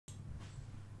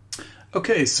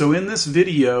Okay, so in this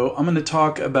video, I'm going to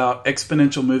talk about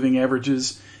exponential moving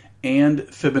averages and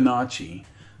Fibonacci.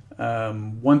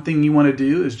 One thing you want to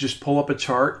do is just pull up a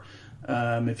chart.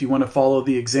 If you want to follow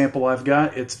the example I've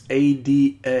got, it's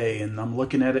ADA, and I'm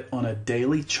looking at it on a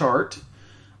daily chart.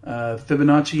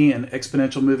 Fibonacci and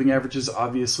exponential moving averages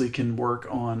obviously can work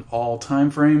on all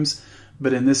time frames,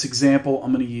 but in this example,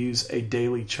 I'm going to use a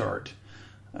daily chart.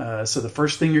 So the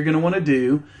first thing you're going to want to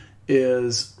do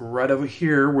is right over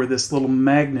here where this little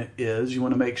magnet is, you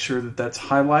want to make sure that that's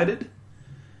highlighted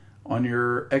on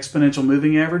your exponential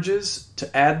moving averages.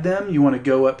 To add them, you want to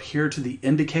go up here to the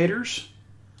indicators,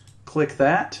 click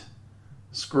that,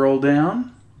 scroll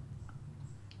down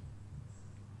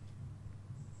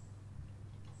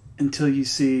until you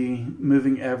see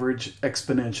moving average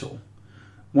exponential.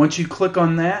 Once you click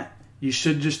on that, you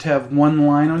should just have one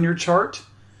line on your chart.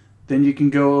 Then you can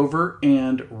go over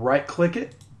and right click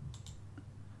it,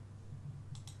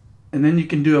 and then you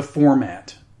can do a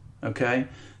format. Okay,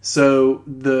 so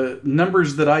the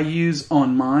numbers that I use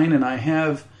on mine, and I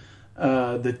have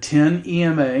the 10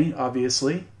 EMA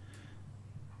obviously,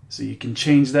 so you can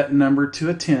change that number to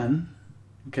a 10.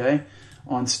 Okay,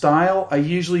 on style I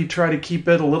usually try to keep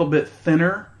it a little bit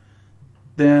thinner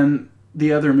than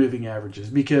the other moving averages,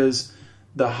 because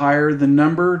the higher the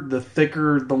number, the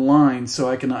thicker the line, so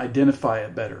I can identify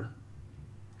it better.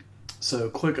 So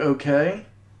click OK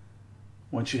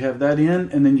once you have that in,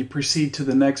 and then you proceed to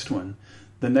the next one.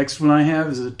 The next one I have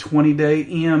is a 20-day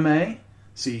EMA,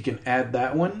 so you can add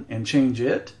that one and change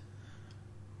it.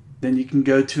 Then you can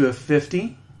go to a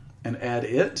 50 and add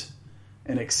it,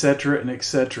 and etc. and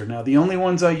etc. Now the only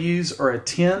ones I use are a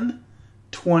 10,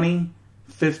 20,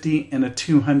 50, and a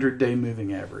 200-day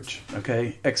moving average,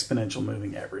 okay, exponential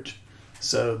moving average.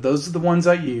 So those are the ones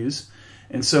I use,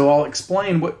 and so I'll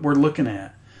explain what we're looking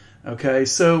at. Okay,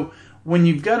 so when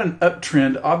you've got an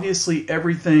uptrend, obviously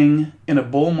everything in a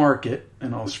bull market,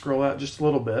 and I'll scroll out just a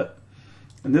little bit,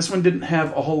 and this one didn't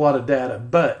have a whole lot of data,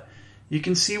 but you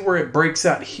can see where it breaks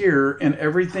out here, and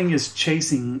everything is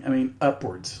chasing,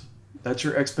 upwards. That's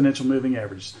your exponential moving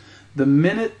average. The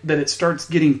minute that it starts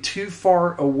getting too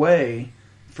far away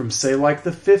from, say, like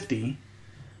the 50,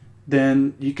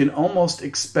 then you can almost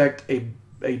expect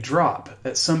a drop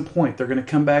at some point. They're going to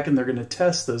come back and they're going to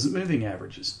test those moving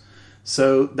averages.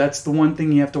 So that's the one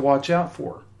thing you have to watch out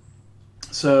for.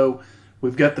 So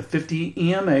we've got the 50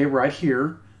 EMA right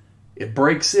here. It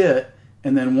breaks it,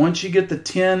 and then once you get the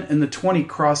 10 and the 20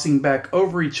 crossing back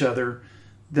over each other,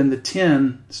 then the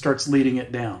 10 starts leading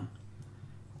it down.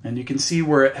 And you can see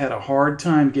where it had a hard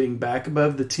time getting back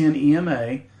above the 10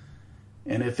 EMA,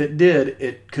 and if it did,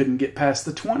 it couldn't get past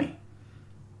the 20.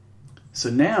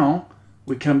 So now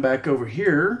we come back over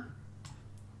here,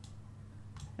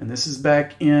 and this is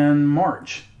back in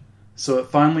March. So it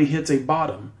finally hits a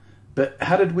bottom. But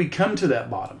how did we come to that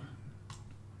bottom?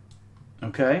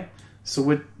 Okay,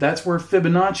 so that's where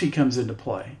Fibonacci comes into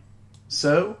play.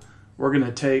 So we're going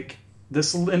to take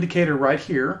this little indicator right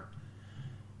here,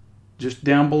 just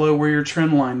down below where your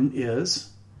trend line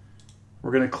is.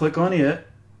 We're going to click on it,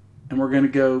 and we're going to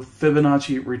go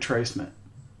Fibonacci retracement.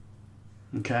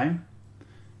 Okay,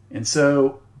 and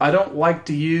so I don't like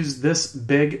to use this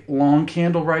big long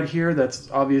candle right here. That's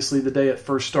obviously the day it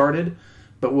first started.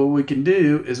 But what we can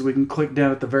do is we can click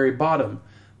down at the very bottom.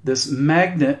 This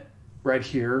magnet right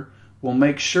here will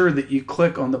make sure that you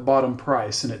click on the bottom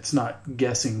price, and it's not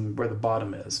guessing where the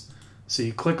bottom is. So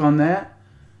you click on that,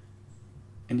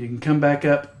 and you can come back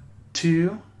up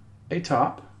to a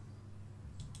top.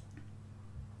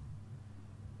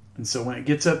 And so when it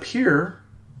gets up here,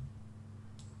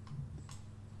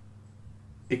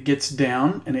 it gets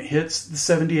down and it hits the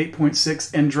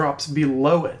 78.6 and drops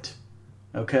below it.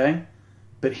 Okay?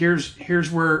 But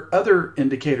here's where other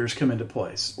indicators come into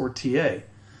place, or TA.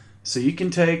 So you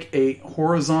can take a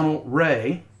horizontal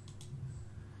ray,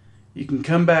 you can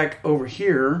come back over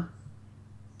here,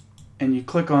 and you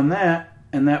click on that,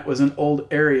 and that was an old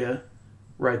area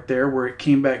right there where it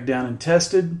came back down and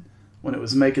tested when it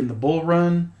was making the bull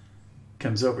run.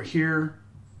 Comes over here,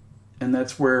 and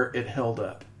that's where it held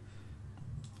up.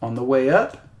 On the way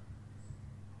up,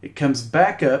 it comes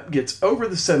back up, gets over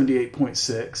the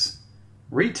 78.6,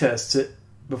 retests it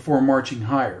before marching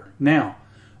higher. Now,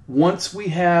 once we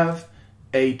have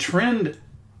a trend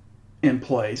in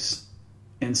place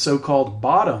and so-called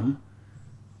bottom,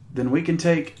 then we can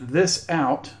take this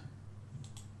out,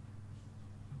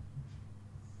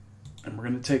 and we're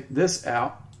going to take this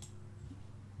out.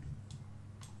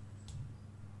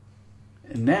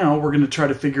 And now we're going to try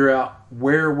to figure out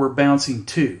where we're bouncing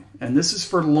to. And this is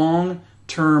for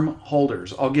long-term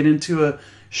holders. I'll get into a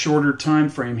shorter time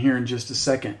frame here in just a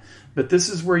second. But this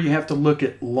is where you have to look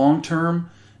at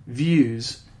long-term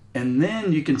views, and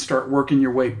then you can start working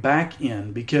your way back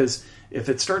in, because if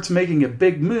it starts making a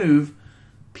big move,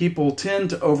 people tend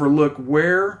to overlook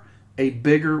where a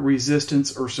bigger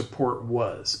resistance or support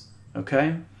was.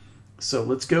 Okay? So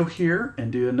let's go here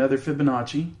and do another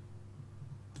Fibonacci.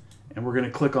 And we're going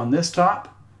to click on this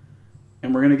top,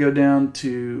 and we're going to go down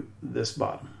to this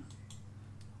bottom.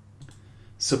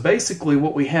 So basically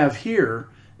what we have here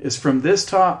is from this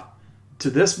top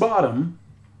to this bottom,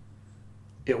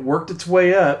 it worked its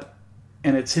way up,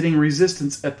 and it's hitting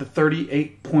resistance at the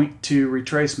 38.2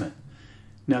 retracement.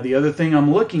 Now the other thing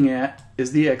I'm looking at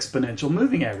is the exponential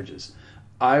moving averages.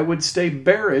 I would stay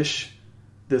bearish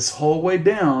this whole way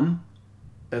down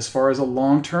as far as a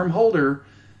long-term holder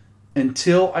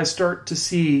until I start to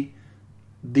see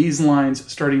these lines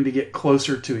starting to get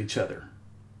closer to each other.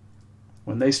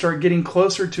 When they start getting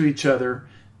closer to each other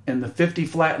and the 50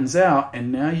 flattens out,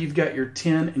 and now you've got your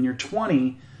 10 and your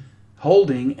 20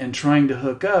 holding and trying to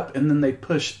hook up, and then they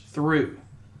push through.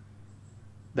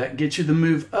 That gets you the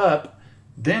move up.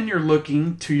 Then you're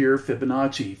looking to your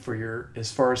Fibonacci for your,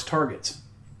 as far as targets.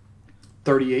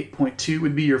 38.2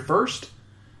 would be your first.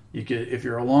 You could, if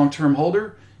you're a long-term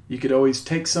holder, you could always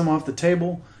take some off the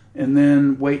table and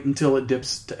then wait until it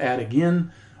dips to add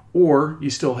again, or you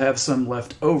still have some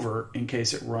left over in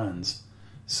case it runs.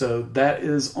 So that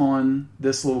is on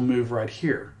this little move right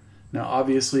here. Now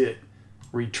obviously it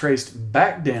retraced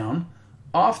back down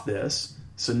off this.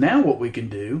 So now what we can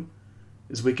do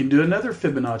is we can do another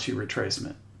Fibonacci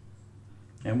retracement.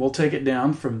 And we'll take it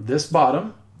down from this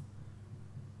bottom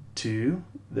to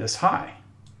this high.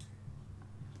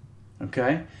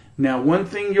 Okay? Now one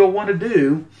thing you'll want to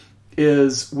do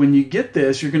is when you get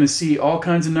this, you're going to see all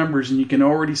kinds of numbers, and you can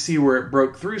already see where it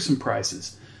broke through some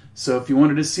prices. So if you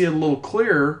wanted to see it a little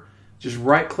clearer, just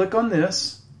right click on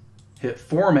this, hit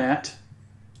Format,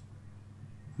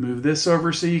 move this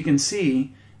over so you can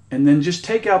see, and then just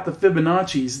take out the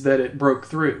Fibonacci's that it broke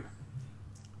through.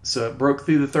 So it broke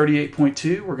through the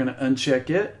 38.2. We're going to uncheck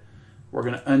it. We're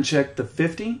going to uncheck the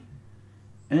 50,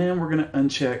 and we're going to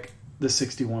uncheck the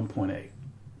 61.8.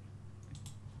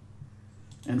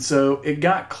 And so it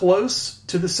got close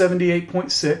to the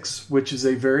 78.6, which is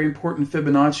a very important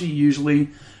Fibonacci. Usually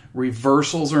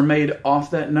reversals are made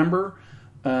off that number.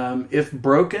 If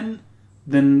broken,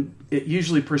 then it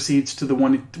usually proceeds to the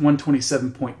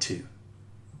 127.2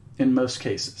 in most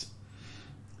cases.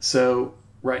 So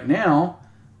right now,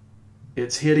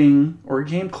 it's hitting, or it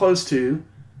came close to,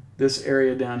 this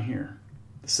area down here,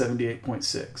 the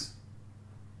 78.6.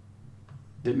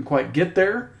 Didn't quite get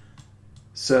there.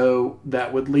 So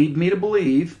that would lead me to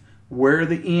believe where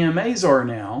the EMAs are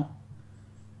now,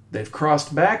 they've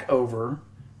crossed back over,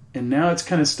 and now it's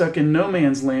kind of stuck in no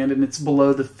man's land, and it's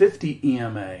below the 50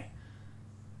 EMA.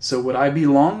 So would I be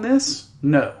long this?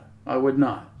 No, I would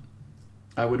not.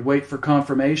 I would wait for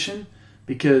confirmation,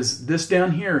 because this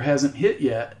down here hasn't hit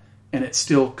yet, and it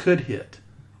still could hit.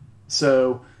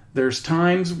 So there's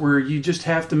times where you just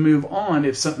have to move on.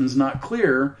 If something's not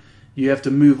clear, you have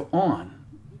to move on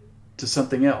to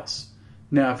something else.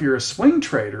 Now, if you're a swing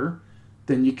trader,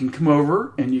 then you can come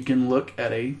over and you can look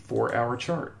at a 4-hour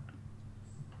chart.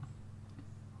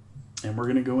 And we're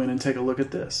going to go in and take a look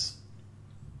at this.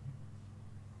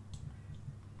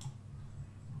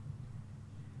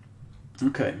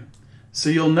 Okay, so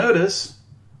you'll notice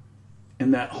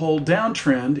in that whole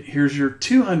downtrend, here's your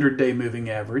 200-day moving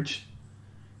average.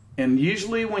 And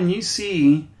usually when you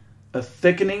see a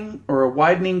thickening or a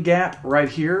widening gap right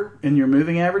here in your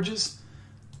moving averages,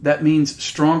 that means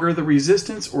stronger the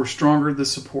resistance or stronger the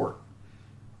support.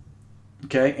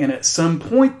 Okay, and at some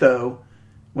point though,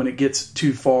 when it gets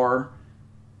too far,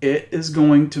 it is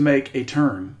going to make a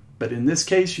turn. But in this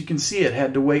case, you can see it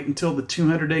had to wait until the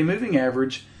 200-day moving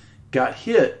average got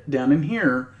hit down in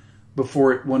here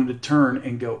before it wanted to turn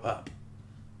and go up.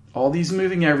 All these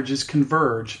moving averages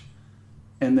converge,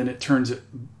 and then it turns it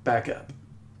back up.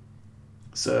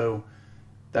 So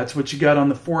that's what you got on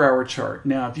the 4-hour chart.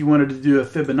 Now, if you wanted to do a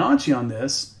Fibonacci on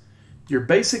this, you're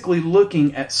basically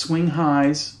looking at swing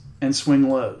highs and swing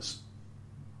lows.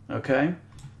 Okay?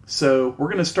 So we're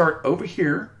going to start over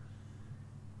here.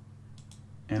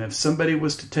 And if somebody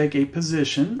was to take a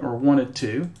position or wanted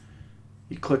to,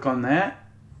 you click on that,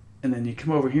 and then you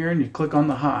come over here and you click on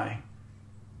the high.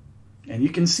 And you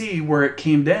can see where it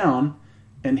came down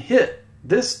and hit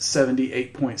this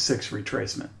 78.6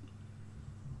 retracement.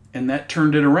 And that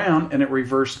turned it around and it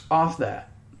reversed off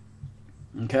that.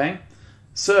 Okay?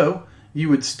 So you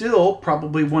would still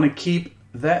probably want to keep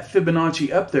that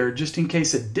Fibonacci up there just in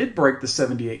case it did break the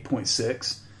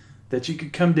 78.6, that you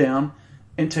could come down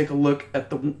and take a look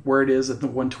at where it is at the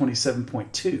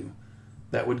 127.2.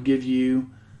 That would give you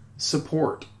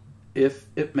support if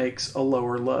it makes a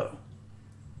lower low.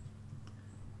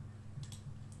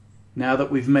 Now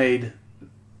that we've made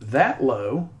that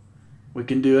low, we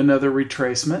can do another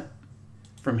retracement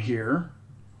from here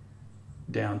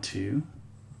down to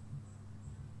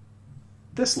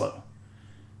this low.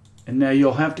 And now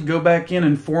you'll have to go back in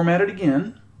and format it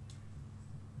again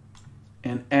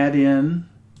and add in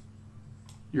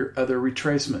your other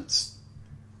retracements.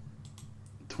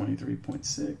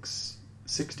 23.6,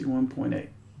 61.8.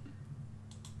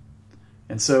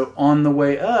 And so on the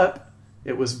way up,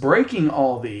 it was breaking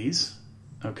all these,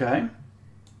 okay?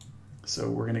 So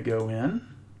we're going to go in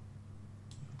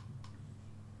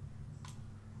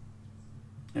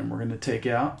and we're going to take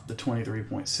out the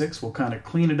 23.6. We'll kind of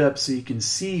clean it up so you can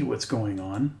see what's going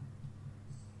on.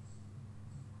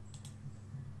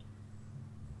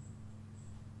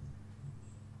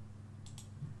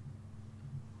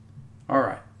 All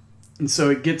right, and so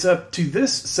it gets up to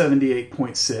this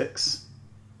 78.6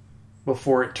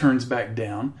 before it turns back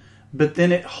down, but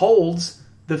then it holds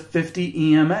the 50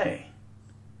 EMA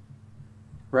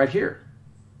right here.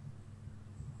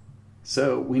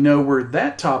 So we know where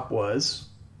that top was.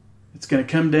 It's going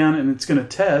to come down and it's going to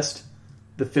test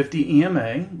the 50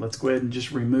 EMA. Let's go ahead and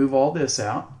just remove all this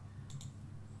out.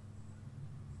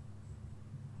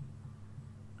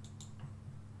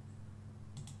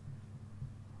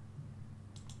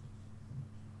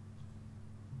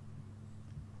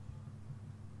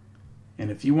 And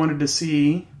if you wanted to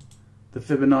see the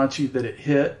Fibonacci that it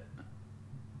hit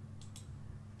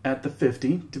at the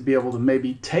 50 to be able to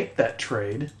maybe take that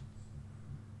trade,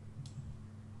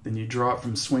 then you draw it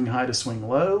from swing high to swing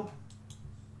low.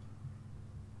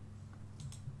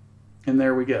 And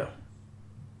there we go.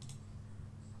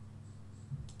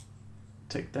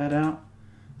 Take that out.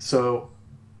 So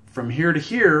from here to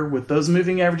here, with those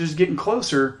moving averages getting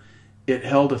closer, it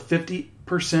held a 50%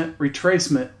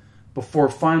 retracement before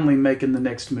finally making the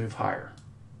next move higher.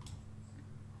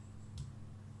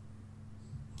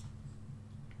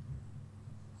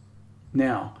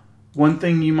 Now, one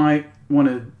thing you might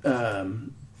want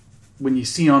to, when you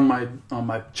see on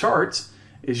my charts,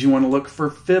 is you want to look for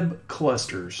fib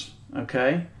clusters,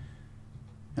 okay?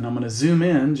 And I'm going to zoom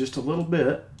in just a little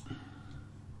bit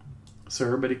so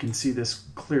everybody can see this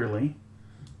clearly.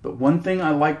 But one thing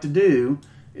I like to do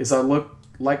is I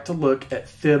like to look at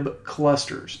fib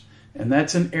clusters. And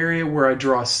that's an area where I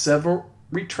draw several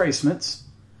retracements.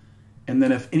 And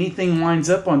then if anything lines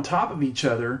up on top of each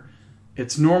other,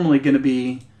 it's normally going to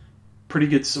be pretty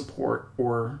good support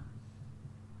or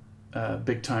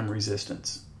big time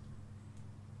resistance.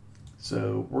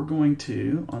 So we're going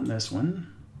to, on this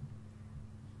one,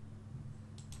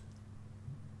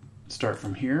 start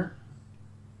from here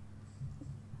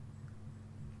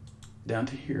down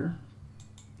to here.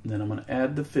 And then I'm going to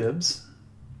add the fibs.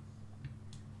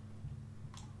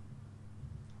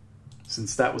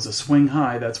 Since that was a swing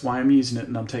high, that's why I'm using it,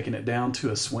 and I'm taking it down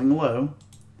to a swing low.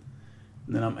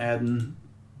 And then I'm adding,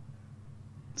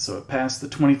 so it passed the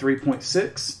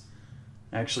 23.6,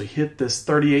 actually hit this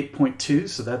 38.2,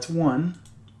 so that's 1.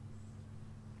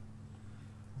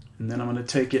 And then I'm going to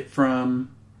take it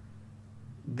from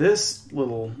this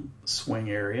little swing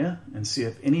area and see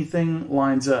if anything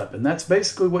lines up. And that's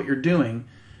basically what you're doing.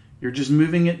 You're just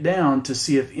moving it down to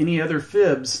see if any other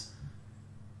fibs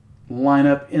line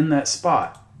up in that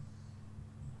spot.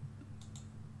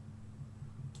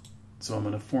 So I'm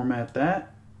going to format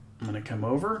that. I'm going to come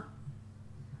over,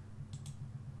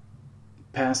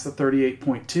 past the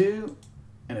 38.2,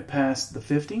 and it passed the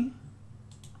 50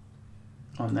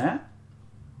 on that.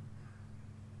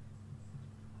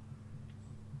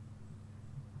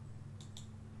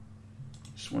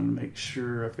 Just want to make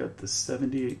sure I've got the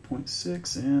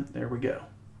 78.6, and there we go.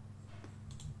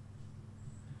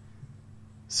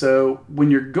 So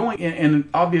when you're going, and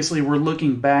obviously we're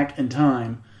looking back in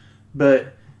time,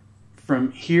 but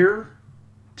from here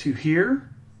to here,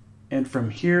 and from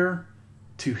here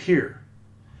to here.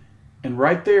 And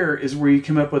right there is where you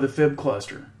come up with a fib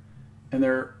cluster. And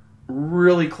they're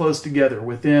really close together,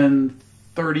 within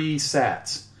 30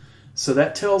 sats. So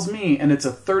that tells me, and it's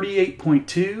a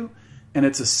 38.2, and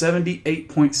it's a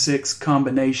 78.6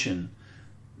 combination.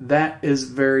 That is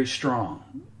very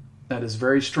strong. That is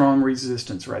very strong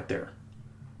resistance right there.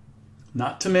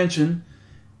 Not to mention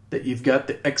that you've got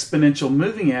the exponential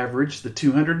moving average, the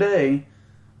 200-day,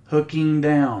 hooking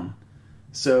down.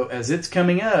 So as it's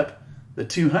coming up, the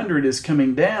 200 is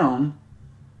coming down,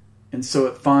 and so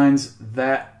it finds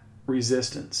that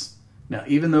resistance. Now,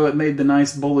 even though it made the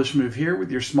nice bullish move here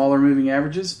with your smaller moving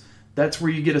averages, that's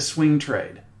where you get a swing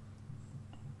trade.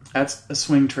 that's a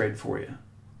swing trade for you.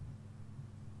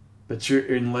 But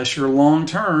unless you're long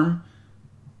term,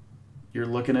 you're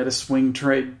looking at a swing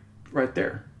trade right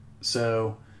there.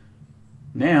 So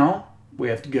now we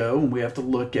have to go and we have to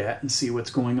look at and see what's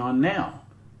going on now.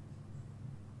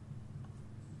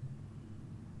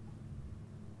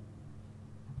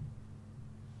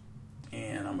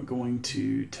 And I'm going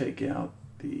to take out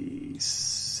the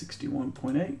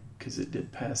 61.8 because it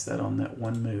did pass that on that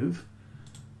one move.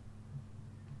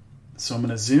 So I'm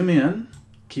going to zoom in,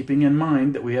 keeping in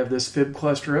mind that we have this fib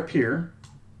cluster up here.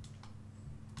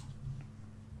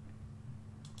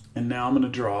 And now I'm going to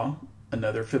draw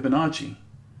another Fibonacci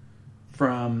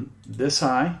from this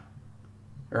high,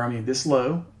 or I mean this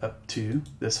low, up to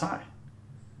this high.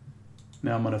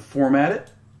 Now I'm going to format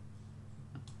it.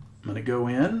 I'm going to go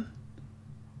in,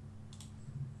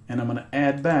 and I'm going to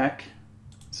add back.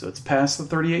 So it's past the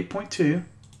 38.2,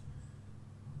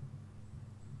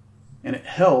 and it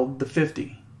held the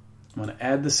 50. I'm going to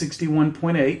add the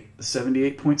 61.8. The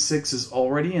 78.6 is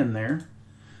already in there.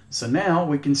 So now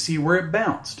we can see where it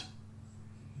bounced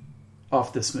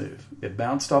off this move. It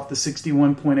bounced off the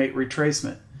 61.8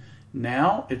 retracement.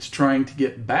 Now it's trying to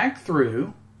get back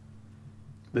through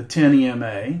the 10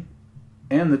 EMA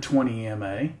and the 20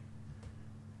 EMA,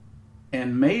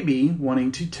 and maybe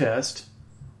wanting to test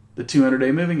the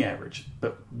 200-day moving average.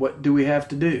 But what do we have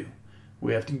to do?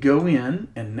 We have to go in,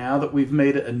 and now that we've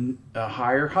made a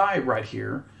higher high right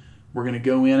here, we're going to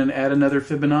go in and add another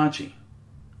Fibonacci.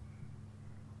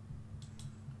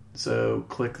 So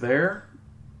click there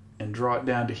and draw it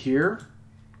down to here.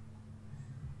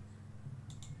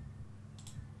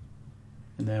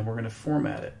 And then we're going to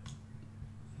format it.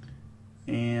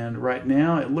 And right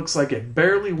now it looks like it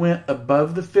barely went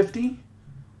above the 50.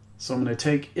 So I'm going to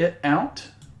take it out.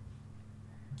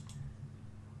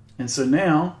 And so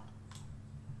now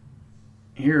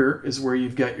here is where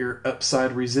you've got your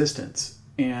upside resistance.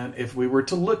 And if we were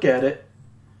to look at it,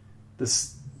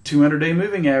 this 200-day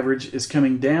moving average is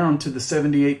coming down to the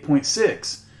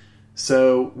 78.6.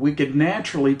 So we could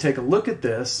naturally take a look at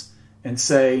this and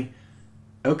say,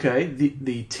 okay,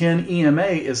 the 10 EMA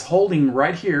is holding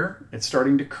right here. It's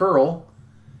starting to curl.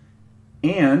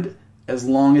 And as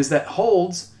long as that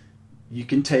holds, you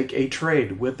can take a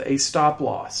trade with a stop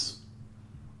loss.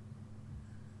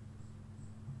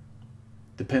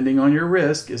 Depending on your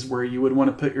risk is where you would want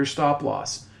to put your stop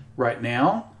loss. Right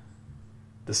now,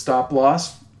 the stop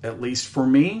loss, at least for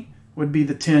me, would be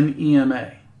the 10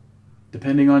 EMA.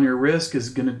 Depending on your risk is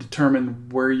going to determine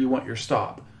where you want your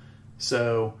stop.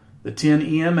 So the 10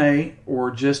 EMA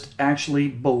or just actually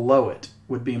below it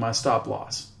would be my stop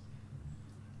loss.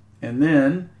 And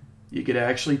then you could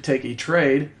actually take a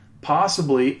trade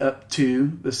possibly up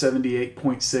to the 78.6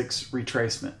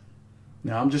 retracement.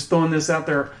 Now I'm just throwing this out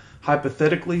there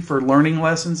hypothetically for learning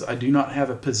lessons. I do not have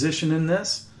a position in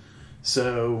this.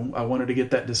 So I wanted to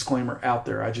get that disclaimer out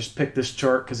there. I just picked this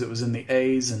chart because it was in the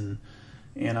A's and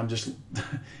I'm just,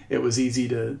 it was easy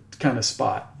to kind of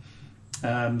spot.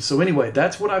 So anyway,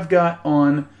 that's what I've got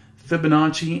on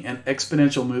Fibonacci and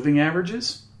exponential moving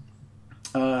averages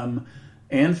and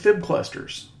fib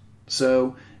clusters.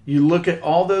 So you look at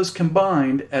all those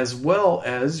combined as well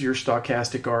as your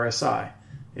stochastic RSI.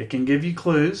 It can give you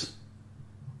clues.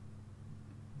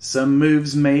 Some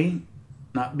moves may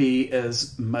not be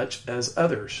as much as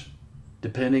others,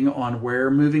 depending on where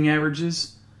moving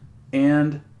averages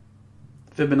and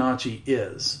Fibonacci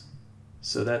is.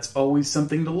 So that's always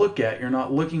something to look at. You're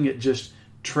not looking at just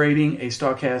trading a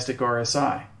stochastic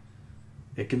RSI.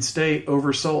 It can stay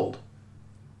oversold.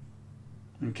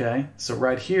 Okay, so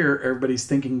right here, everybody's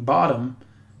thinking bottom,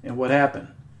 and what happened?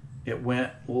 It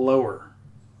went lower.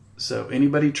 So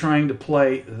anybody trying to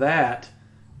play that,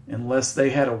 unless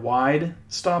they had a wide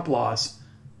stop loss,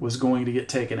 was going to get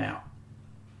taken out.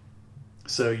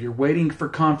 So you're waiting for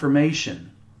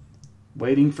confirmation.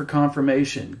 Waiting for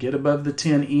confirmation. Get above the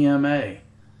 10 EMA.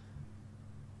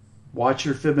 Watch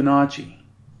your Fibonacci.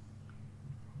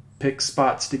 Pick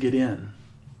spots to get in.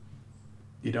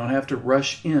 You don't have to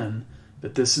rush in,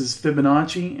 but this is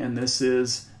Fibonacci and this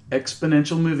is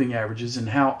exponential moving averages and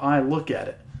how I look at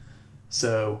it.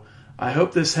 So I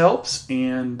hope this helps,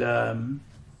 and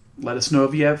let us know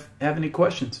if you have any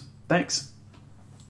questions. Thanks.